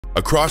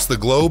Across the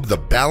globe, the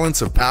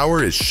balance of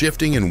power is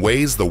shifting in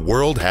ways the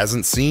world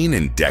hasn't seen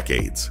in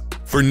decades.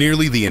 For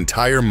nearly the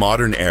entire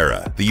modern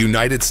era, the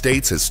United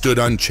States has stood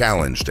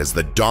unchallenged as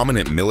the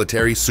dominant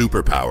military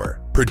superpower,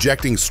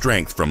 projecting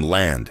strength from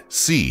land,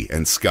 sea,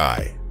 and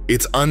sky.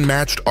 Its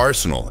unmatched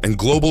arsenal and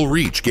global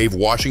reach gave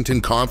Washington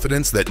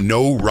confidence that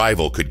no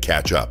rival could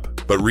catch up.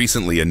 But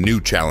recently, a new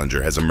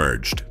challenger has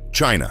emerged: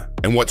 China.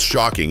 And what's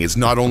shocking is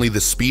not only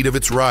the speed of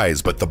its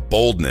rise, but the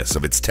boldness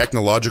of its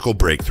technological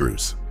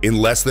breakthroughs. In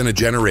less than a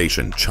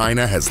generation,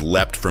 China has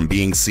leapt from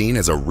being seen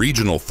as a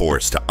regional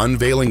force to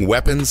unveiling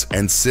weapons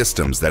and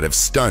systems that have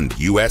stunned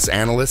US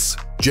analysts,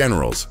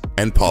 generals,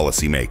 and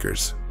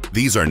policymakers.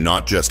 These are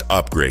not just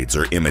upgrades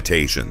or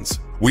imitations.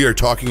 We are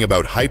talking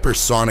about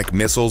hypersonic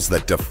missiles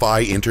that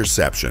defy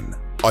interception,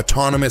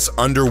 autonomous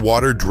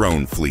underwater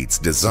drone fleets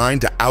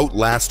designed to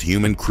outlast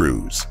human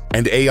crews,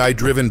 and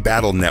AI-driven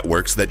battle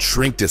networks that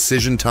shrink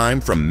decision time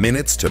from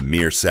minutes to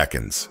mere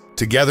seconds.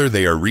 Together,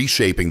 they are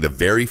reshaping the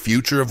very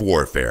future of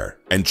warfare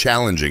and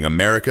challenging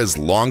America's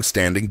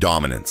long-standing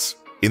dominance.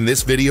 In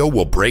this video,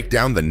 we'll break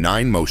down the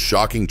 9 most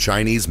shocking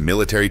Chinese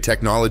military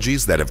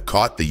technologies that have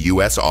caught the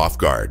US off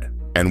guard,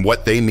 and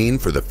what they mean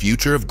for the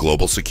future of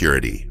global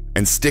security.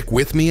 And stick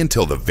with me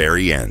until the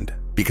very end,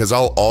 because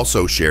I'll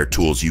also share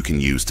tools you can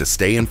use to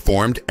stay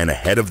informed and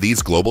ahead of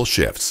these global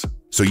shifts,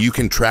 so you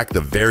can track the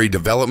very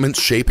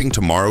developments shaping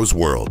tomorrow's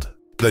world.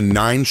 The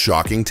 9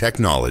 shocking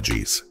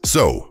technologies.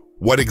 So,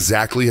 what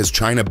exactly has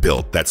China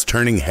built that's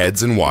turning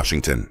heads in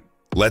Washington?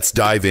 Let's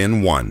dive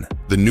in. 1.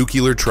 The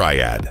nuclear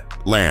triad: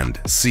 land,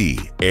 sea,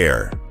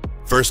 air.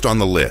 First on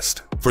the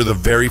list, for the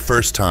very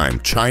first time,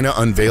 China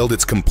unveiled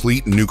its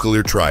complete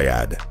nuclear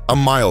triad, a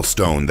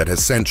milestone that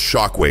has sent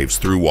shockwaves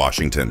through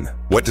Washington.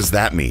 What does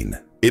that mean?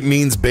 It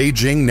means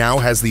Beijing now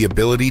has the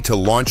ability to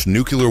launch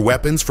nuclear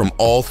weapons from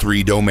all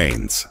 3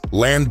 domains: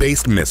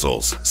 land-based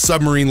missiles,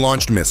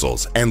 submarine-launched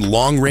missiles, and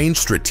long-range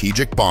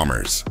strategic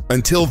bombers.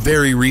 Until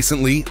very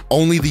recently,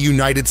 only the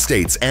United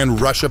States and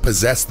Russia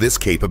possessed this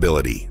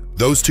capability.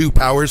 Those 2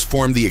 powers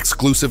form the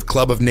exclusive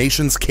club of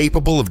nations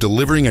capable of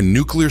delivering a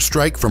nuclear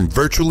strike from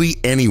virtually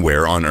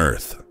anywhere on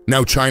Earth.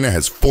 Now China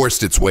has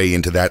forced its way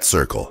into that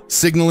circle,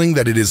 signaling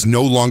that it is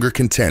no longer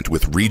content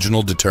with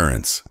regional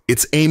deterrence.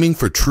 It's aiming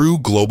for true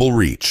global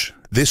reach.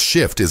 This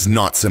shift is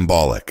not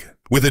symbolic.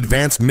 With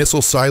advanced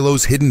missile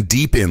silos hidden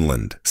deep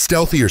inland,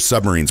 stealthier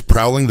submarines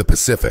prowling the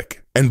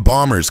Pacific, and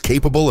bombers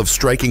capable of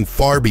striking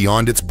far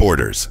beyond its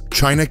borders,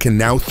 China can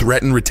now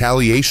threaten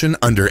retaliation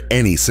under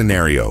any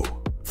scenario.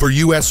 For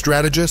US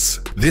strategists,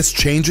 this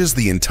changes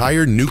the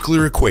entire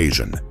nuclear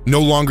equation. No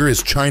longer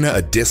is China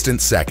a distant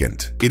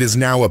second. It is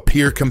now a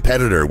peer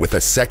competitor with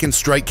a second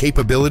strike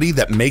capability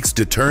that makes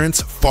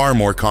deterrence far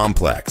more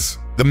complex.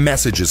 The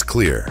message is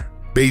clear.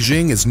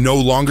 Beijing is no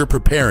longer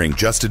preparing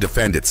just to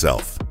defend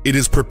itself. It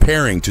is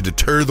preparing to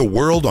deter the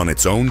world on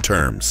its own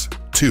terms.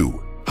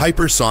 2.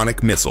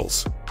 Hypersonic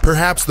missiles.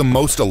 Perhaps the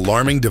most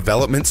alarming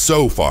development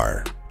so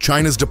far.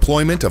 China's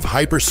deployment of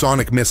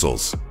hypersonic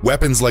missiles,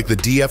 weapons like the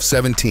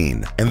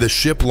DF-17 and the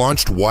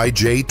ship-launched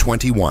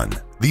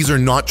YJ-21. These are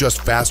not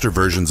just faster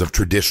versions of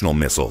traditional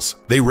missiles.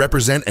 They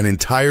represent an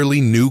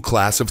entirely new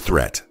class of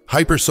threat.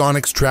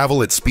 Hypersonics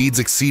travel at speeds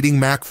exceeding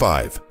Mach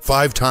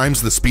 5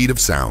 times the speed of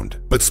sound.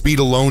 But speed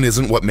alone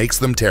isn't what makes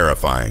them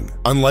terrifying.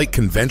 Unlike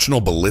conventional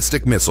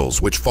ballistic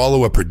missiles, which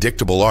follow a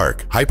predictable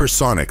arc,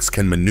 hypersonics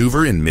can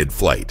maneuver in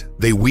mid-flight.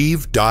 They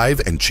weave,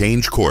 dive, and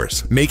change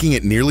course, making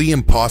it nearly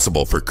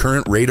impossible for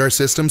current radar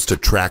systems to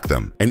track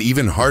them, and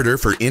even harder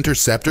for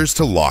interceptors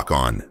to lock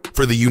on.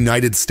 For the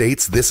United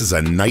States, this is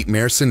a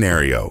nightmare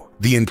scenario.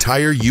 The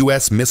entire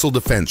US missile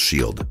defense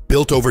shield,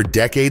 built over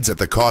decades at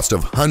the cost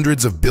of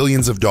hundreds of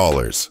billions of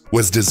dollars,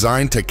 was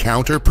designed to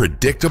counter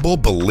predictable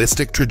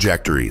ballistic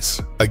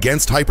trajectories.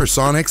 Against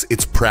hypersonics,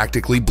 it's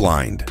practically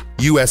blind.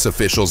 US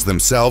officials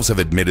themselves have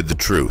admitted the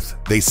truth.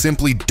 They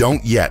simply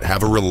don't yet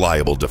have a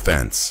reliable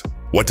defense.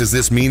 What does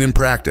this mean in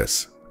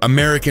practice?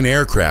 American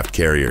aircraft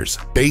carriers,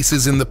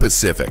 bases in the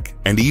Pacific,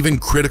 and even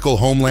critical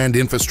homeland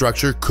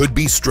infrastructure could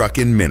be struck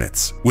in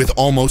minutes, with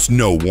almost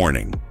no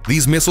warning.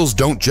 These missiles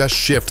don't just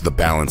shift the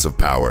balance of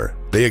power,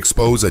 they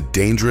expose a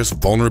dangerous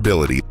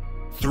vulnerability.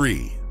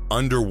 3.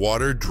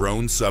 Underwater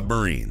drone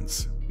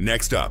submarines.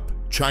 Next up,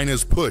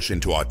 China's push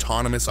into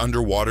autonomous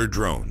underwater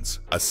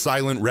drones, a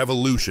silent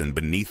revolution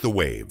beneath the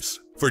waves.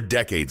 For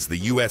decades, the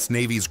US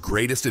Navy's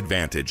greatest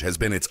advantage has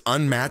been its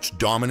unmatched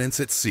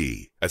dominance at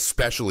sea,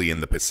 especially in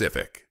the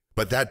Pacific.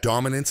 But that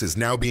dominance is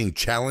now being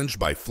challenged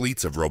by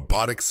fleets of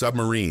robotic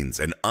submarines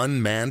and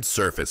unmanned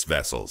surface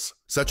vessels,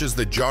 such as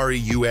the Jari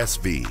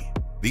USV.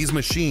 These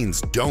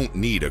machines don't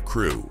need a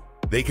crew.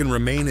 They can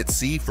remain at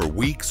sea for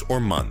weeks or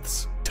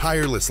months,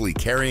 tirelessly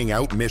carrying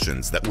out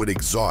missions that would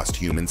exhaust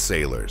human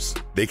sailors.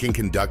 They can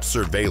conduct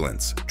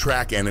surveillance,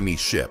 track enemy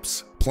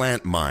ships,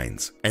 plant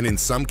mines, and in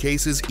some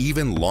cases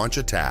even launch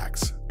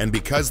attacks. And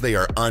because they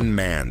are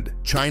unmanned,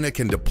 China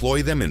can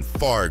deploy them in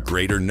far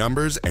greater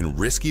numbers and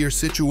riskier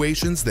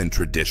situations than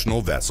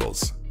traditional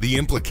vessels. The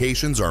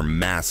implications are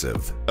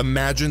massive.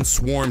 Imagine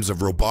swarms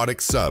of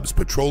robotic subs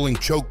patrolling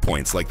choke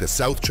points like the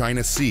South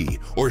China Sea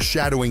or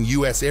shadowing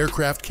US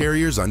aircraft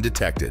carriers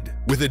undetected.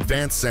 With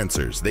advanced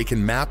sensors, they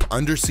can map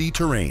undersea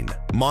terrain,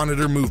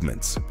 monitor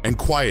movements, and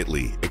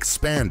quietly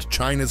expand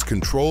China's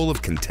control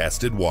of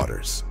contested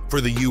waters.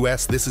 For the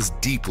US, this is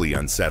deeply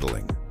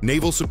unsettling.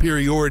 Naval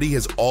superiority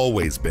has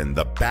always been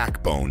the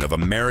backbone of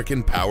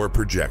American power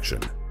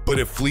projection. But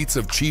if fleets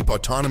of cheap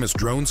autonomous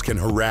drones can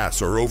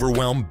harass or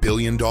overwhelm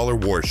billion-dollar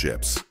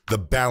warships, the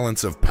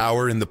balance of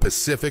power in the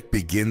Pacific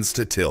begins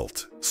to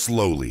tilt.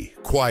 Slowly,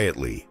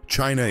 quietly,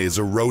 China is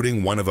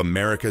eroding one of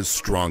America's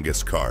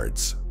strongest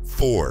cards.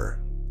 4.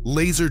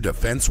 Laser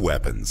defense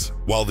weapons.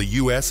 While the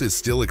US is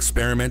still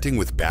experimenting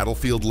with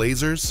battlefield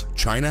lasers,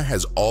 China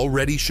has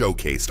already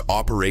showcased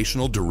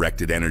operational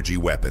directed energy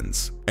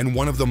weapons. And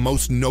one of the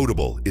most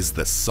notable is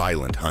the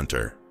Silent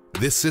Hunter.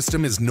 This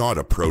system is not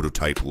a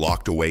prototype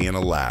locked away in a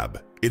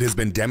lab. It has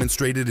been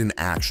demonstrated in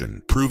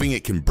action, proving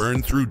it can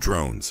burn through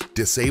drones,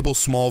 disable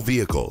small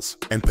vehicles,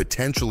 and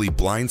potentially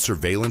blind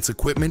surveillance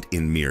equipment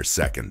in mere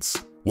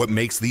seconds. What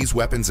makes these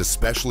weapons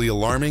especially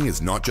alarming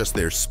is not just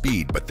their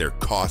speed, but their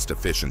cost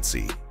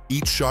efficiency.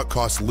 Each shot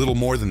costs little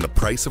more than the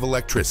price of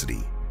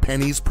electricity,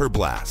 pennies per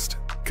blast.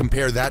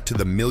 Compare that to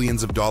the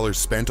millions of dollars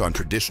spent on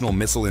traditional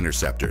missile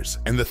interceptors,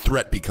 and the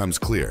threat becomes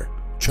clear.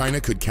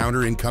 China could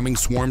counter incoming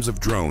swarms of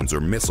drones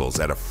or missiles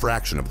at a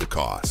fraction of the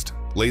cost.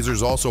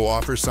 Lasers also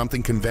offer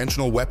something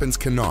conventional weapons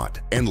cannot: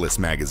 endless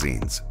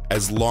magazines.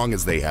 As long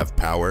as they have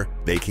power,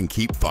 they can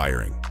keep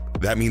firing.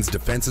 That means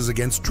defenses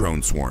against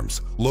drone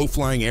swarms,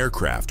 low-flying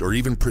aircraft, or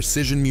even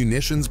precision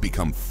munitions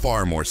become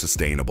far more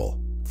sustainable.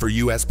 For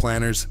US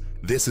planners,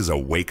 this is a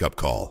wake-up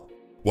call.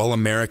 While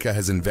America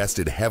has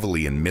invested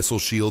heavily in missile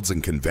shields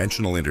and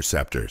conventional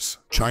interceptors,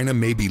 China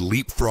may be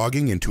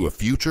leapfrogging into a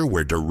future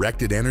where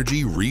directed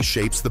energy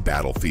reshapes the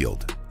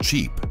battlefield.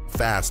 Cheap,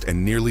 fast,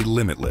 and nearly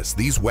limitless,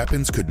 these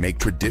weapons could make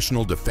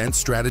traditional defense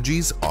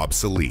strategies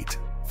obsolete.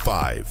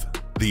 5.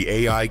 The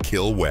AI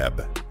kill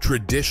web.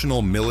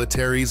 Traditional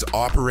militaries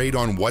operate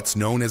on what's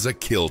known as a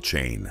kill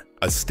chain,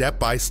 a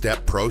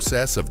step-by-step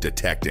process of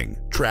detecting,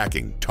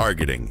 tracking,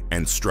 targeting,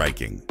 and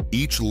striking.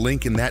 Each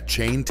link in that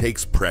chain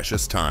takes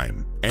precious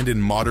time, and in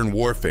modern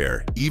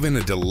warfare, even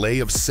a delay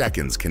of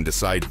seconds can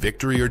decide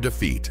victory or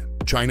defeat.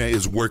 China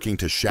is working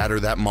to shatter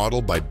that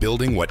model by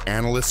building what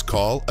analysts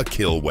call a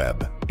kill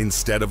web.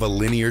 Instead of a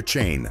linear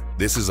chain,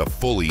 this is a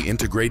fully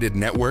integrated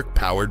network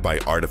powered by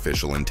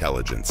artificial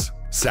intelligence.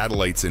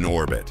 Satellites in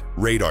orbit,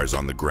 radars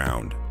on the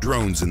ground,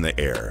 drones in the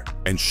air,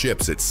 and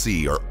ships at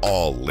sea are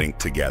all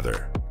linked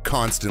together,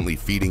 constantly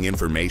feeding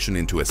information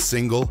into a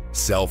single,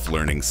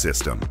 self-learning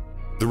system.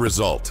 The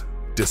result: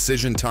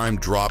 decision time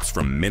drops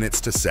from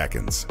minutes to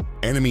seconds.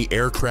 Enemy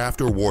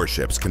aircraft or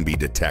warships can be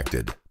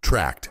detected,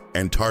 tracked,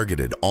 and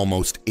targeted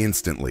almost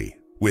instantly,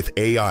 with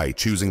AI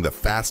choosing the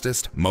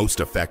fastest, most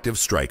effective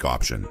strike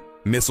option.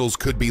 Missiles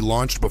could be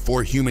launched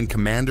before human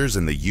commanders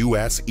in the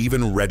US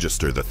even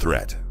register the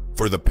threat.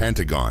 For the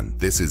Pentagon,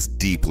 this is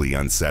deeply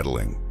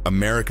unsettling.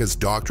 America's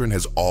doctrine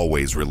has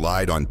always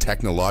relied on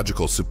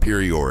technological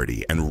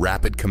superiority and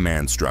rapid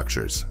command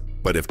structures.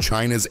 But if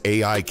China's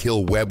AI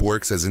kill web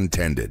works as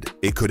intended,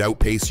 it could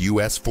outpace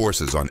US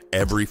forces on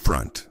every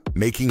front,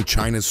 making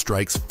China's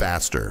strikes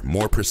faster,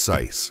 more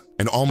precise,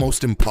 and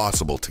almost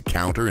impossible to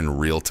counter in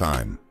real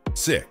time.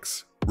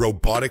 6.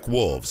 Robotic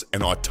wolves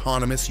and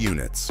autonomous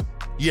units.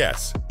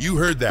 Yes, you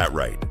heard that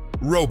right.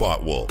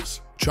 Robot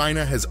wolves.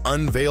 China has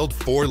unveiled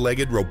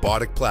four-legged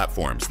robotic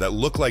platforms that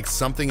look like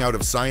something out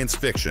of science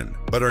fiction,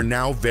 but are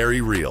now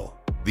very real.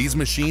 These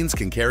machines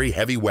can carry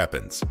heavy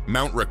weapons,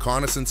 mount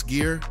reconnaissance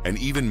gear, and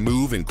even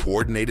move in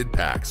coordinated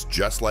packs,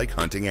 just like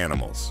hunting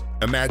animals.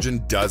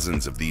 Imagine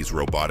dozens of these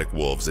robotic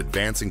wolves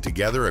advancing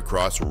together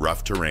across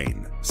rough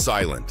terrain,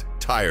 silent,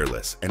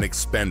 tireless, and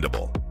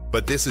expendable.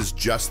 But this is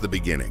just the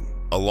beginning.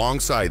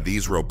 Alongside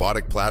these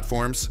robotic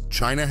platforms,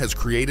 China has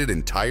created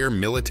entire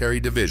military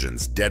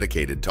divisions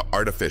dedicated to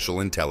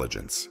artificial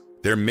intelligence.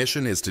 Their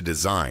mission is to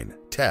design,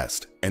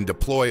 test, and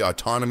deploy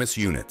autonomous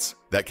units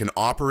that can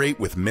operate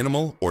with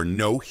minimal or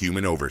no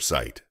human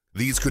oversight.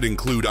 These could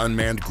include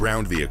unmanned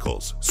ground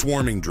vehicles,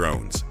 swarming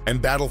drones,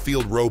 and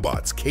battlefield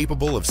robots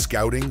capable of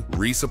scouting,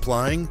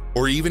 resupplying,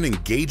 or even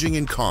engaging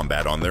in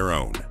combat on their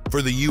own.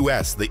 For the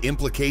US, the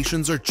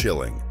implications are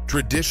chilling.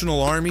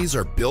 Traditional armies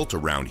are built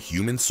around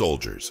human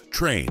soldiers,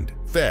 trained,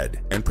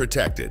 fed, and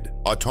protected.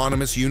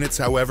 Autonomous units,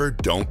 however,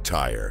 don't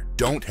tire,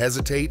 don't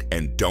hesitate,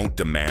 and don't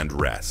demand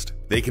rest.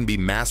 They can be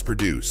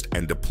mass-produced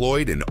and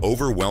deployed in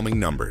overwhelming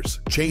numbers,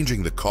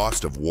 changing the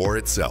cost of war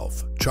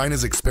itself.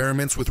 China's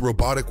experiments with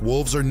robotic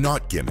wolves are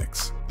not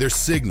gimmicks. They're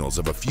signals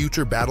of a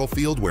future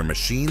battlefield where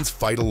machines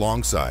fight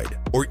alongside,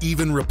 or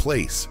even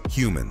replace,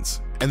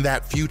 humans. And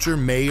that future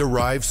may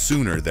arrive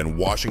sooner than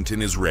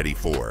Washington is ready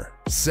for.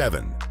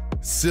 7.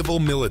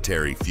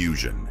 Civil-military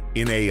fusion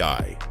in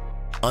AI.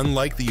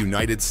 Unlike the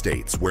United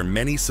States, where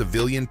many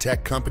civilian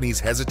tech companies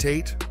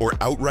hesitate or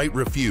outright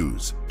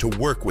refuse to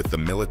work with the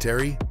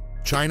military,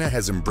 China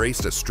has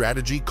embraced a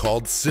strategy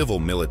called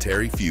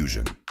civil-military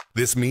fusion.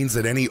 This means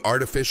that any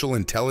artificial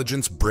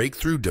intelligence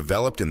breakthrough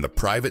developed in the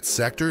private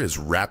sector is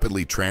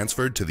rapidly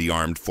transferred to the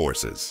armed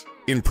forces.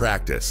 In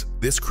practice,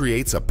 this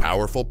creates a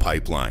powerful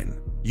pipeline.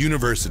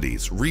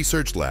 Universities,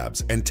 research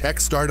labs, and tech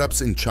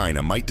startups in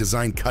China might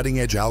design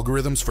cutting-edge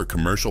algorithms for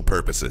commercial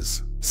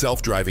purposes,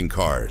 self-driving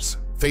cars,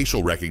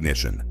 facial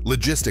recognition,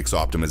 logistics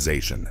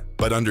optimization.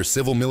 But under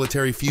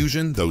civil-military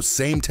fusion, those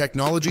same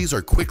technologies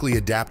are quickly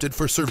adapted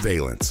for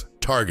surveillance,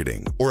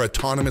 targeting, or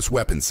autonomous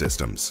weapon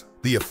systems.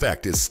 The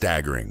effect is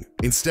staggering.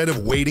 Instead of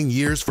waiting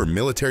years for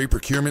military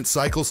procurement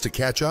cycles to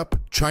catch up,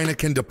 China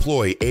can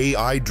deploy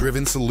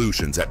AI-driven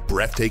solutions at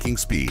breathtaking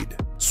speed.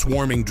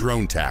 Swarming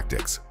drone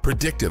tactics,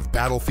 predictive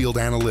battlefield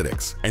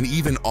analytics, and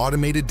even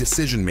automated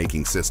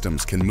decision-making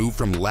systems can move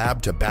from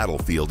lab to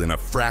battlefield in a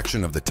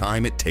fraction of the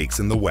time it takes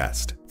in the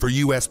West. For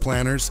US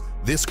planners,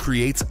 this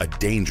creates a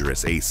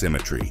dangerous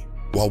asymmetry.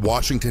 While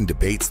Washington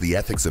debates the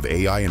ethics of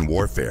AI in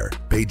warfare,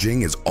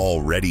 Beijing is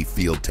already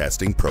field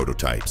testing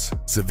prototypes.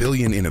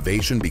 Civilian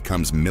innovation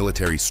becomes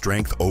military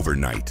strength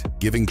overnight,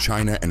 giving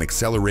China an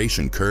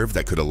acceleration curve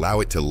that could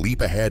allow it to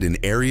leap ahead in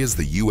areas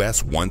the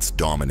US once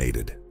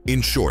dominated. In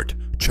short,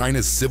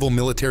 China's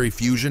civil-military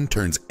fusion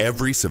turns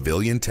every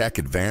civilian tech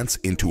advance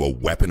into a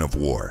weapon of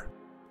war.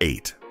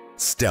 8.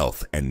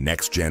 Stealth and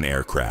next-gen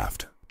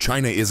aircraft.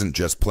 China isn't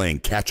just playing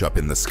catch-up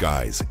in the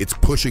skies, it's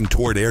pushing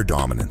toward air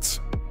dominance.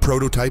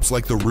 Prototypes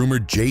like the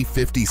rumored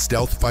J-50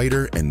 stealth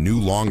fighter and new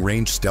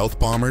long-range stealth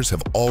bombers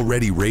have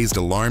already raised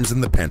alarms in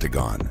the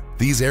Pentagon.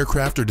 These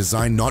aircraft are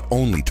designed not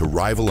only to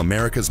rival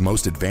America's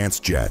most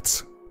advanced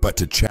jets, but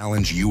to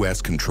challenge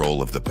US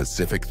control of the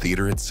Pacific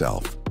theater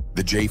itself.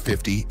 The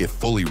J-50, if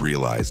fully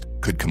realized,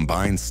 could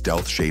combine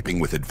stealth shaping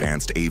with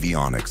advanced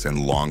avionics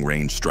and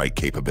long-range strike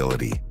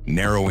capability,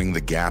 narrowing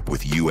the gap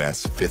with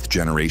US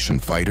fifth-generation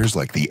fighters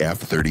like the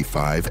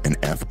F-35 and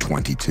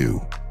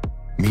F-22.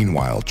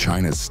 Meanwhile,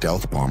 China's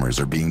stealth bombers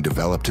are being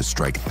developed to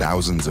strike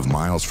thousands of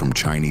miles from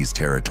Chinese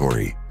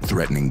territory,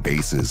 threatening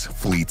bases,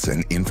 fleets,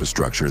 and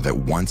infrastructure that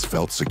once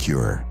felt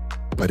secure.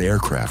 But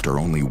aircraft are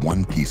only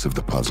one piece of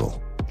the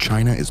puzzle.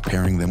 China is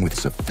pairing them with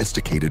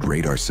sophisticated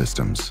radar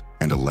systems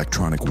and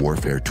electronic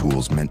warfare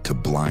tools meant to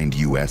blind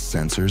US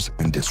sensors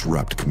and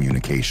disrupt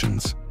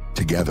communications.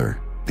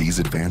 Together, these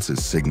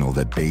advances signal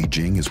that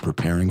Beijing is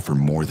preparing for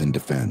more than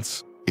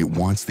defense. It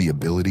wants the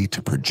ability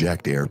to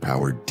project air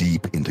power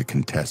deep into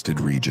contested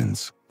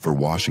regions. For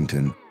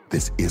Washington,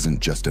 this isn't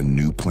just a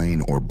new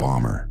plane or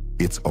bomber.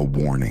 It's a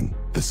warning.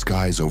 The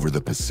skies over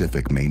the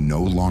Pacific may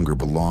no longer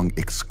belong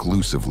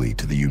exclusively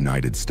to the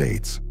United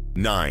States.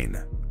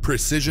 9.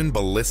 Precision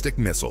ballistic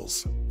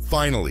missiles.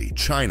 Finally,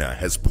 China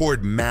has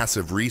poured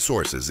massive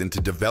resources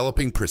into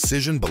developing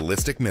precision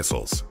ballistic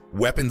missiles,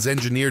 weapons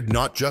engineered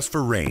not just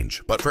for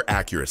range, but for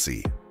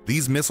accuracy.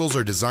 These missiles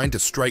are designed to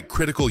strike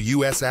critical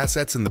US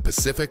assets in the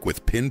Pacific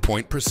with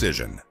pinpoint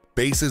precision.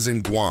 Bases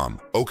in Guam,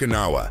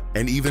 Okinawa,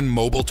 and even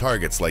mobile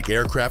targets like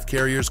aircraft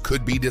carriers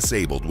could be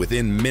disabled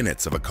within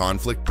minutes of a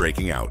conflict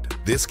breaking out.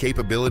 This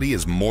capability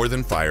is more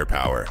than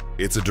firepower.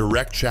 It's a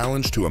direct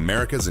challenge to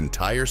America's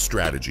entire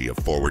strategy of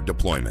forward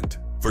deployment.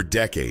 For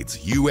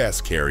decades,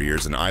 US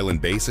carriers and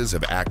island bases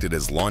have acted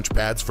as launch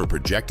pads for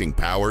projecting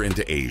power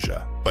into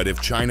Asia. But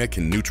if China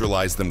can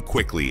neutralize them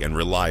quickly and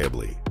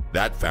reliably,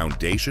 that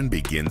foundation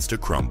begins to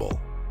crumble.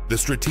 The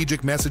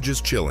strategic message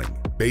is chilling.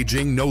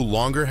 Beijing no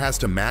longer has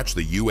to match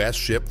the US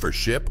ship for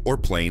ship or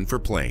plane for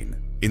plane.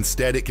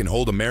 Instead, it can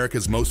hold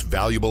America's most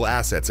valuable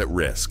assets at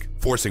risk,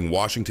 forcing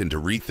Washington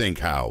to rethink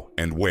how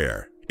and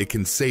where it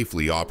can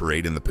safely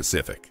operate in the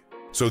Pacific.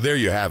 So there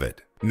you have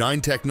it. 9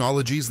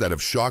 technologies that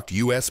have shocked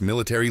US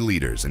military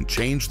leaders and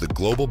changed the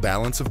global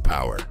balance of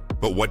power.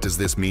 But what does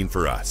this mean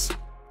for us?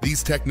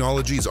 These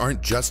technologies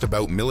aren't just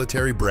about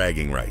military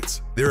bragging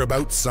rights. They're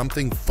about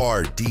something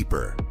far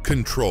deeper: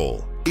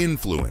 control,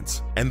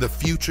 influence, and the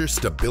future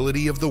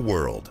stability of the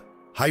world.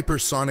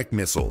 Hypersonic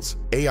missiles,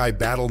 AI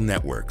battle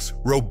networks,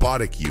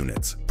 robotic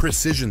units,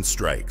 precision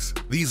strikes.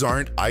 These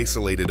aren't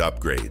isolated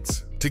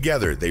upgrades.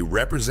 Together, they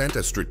represent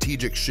a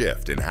strategic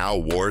shift in how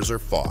wars are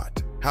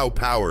fought, how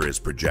power is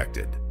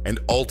projected, and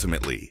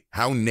ultimately,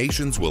 how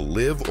nations will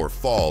live or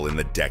fall in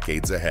the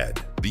decades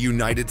ahead. The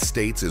United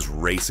States is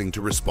racing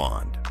to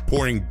respond,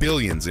 pouring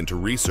billions into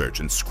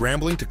research and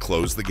scrambling to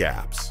close the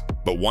gaps.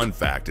 But one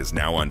fact is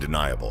now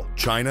undeniable: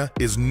 China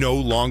is no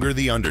longer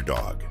the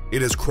underdog.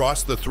 It has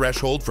crossed the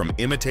threshold from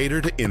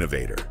imitator to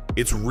innovator.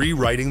 It's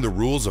rewriting the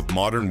rules of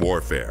modern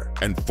warfare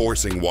and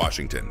forcing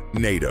Washington,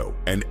 NATO,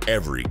 and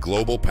every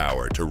global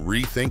power to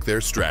rethink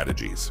their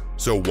strategies.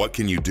 So what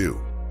can you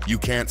do? You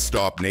can't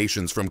stop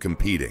nations from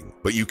competing,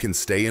 but you can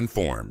stay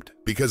informed.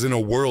 Because in a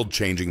world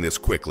changing this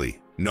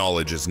quickly,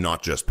 knowledge is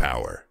not just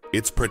power,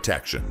 it's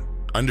protection.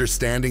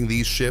 Understanding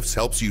these shifts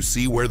helps you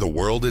see where the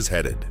world is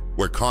headed,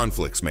 where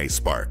conflicts may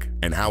spark,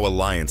 and how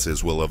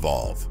alliances will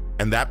evolve.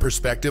 And that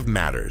perspective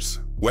matters.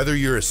 Whether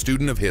you're a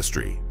student of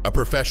history, a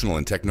professional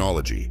in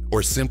technology,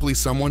 or simply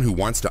someone who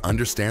wants to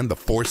understand the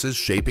forces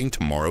shaping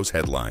tomorrow's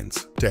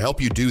headlines. To help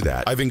you do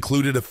that, I've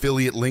included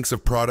affiliate links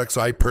of products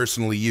I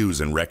personally use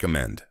and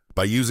recommend.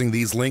 By using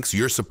these links,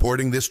 you're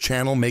supporting this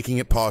channel, making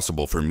it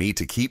possible for me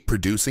to keep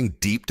producing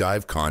deep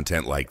dive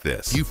content like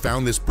this. If you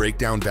found this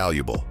breakdown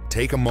valuable,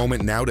 take a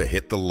moment now to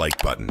hit the like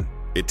button.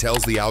 It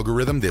tells the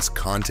algorithm this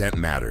content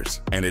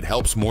matters, and it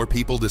helps more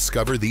people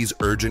discover these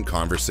urgent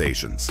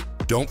conversations.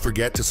 Don't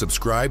forget to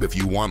subscribe if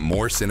you want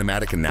more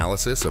cinematic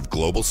analysis of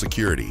global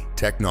security,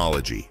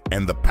 technology,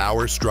 and the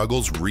power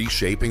struggles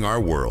reshaping our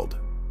world.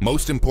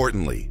 Most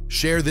importantly,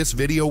 share this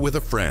video with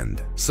a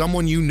friend,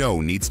 someone you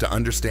know needs to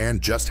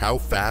understand just how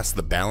fast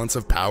the balance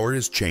of power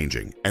is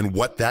changing and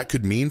what that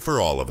could mean for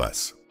all of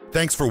us.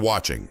 Thanks for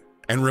watching,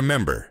 and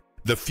remember,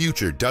 the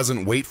future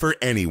doesn't wait for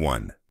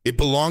anyone. It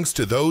belongs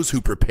to those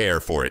who prepare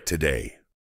for it today.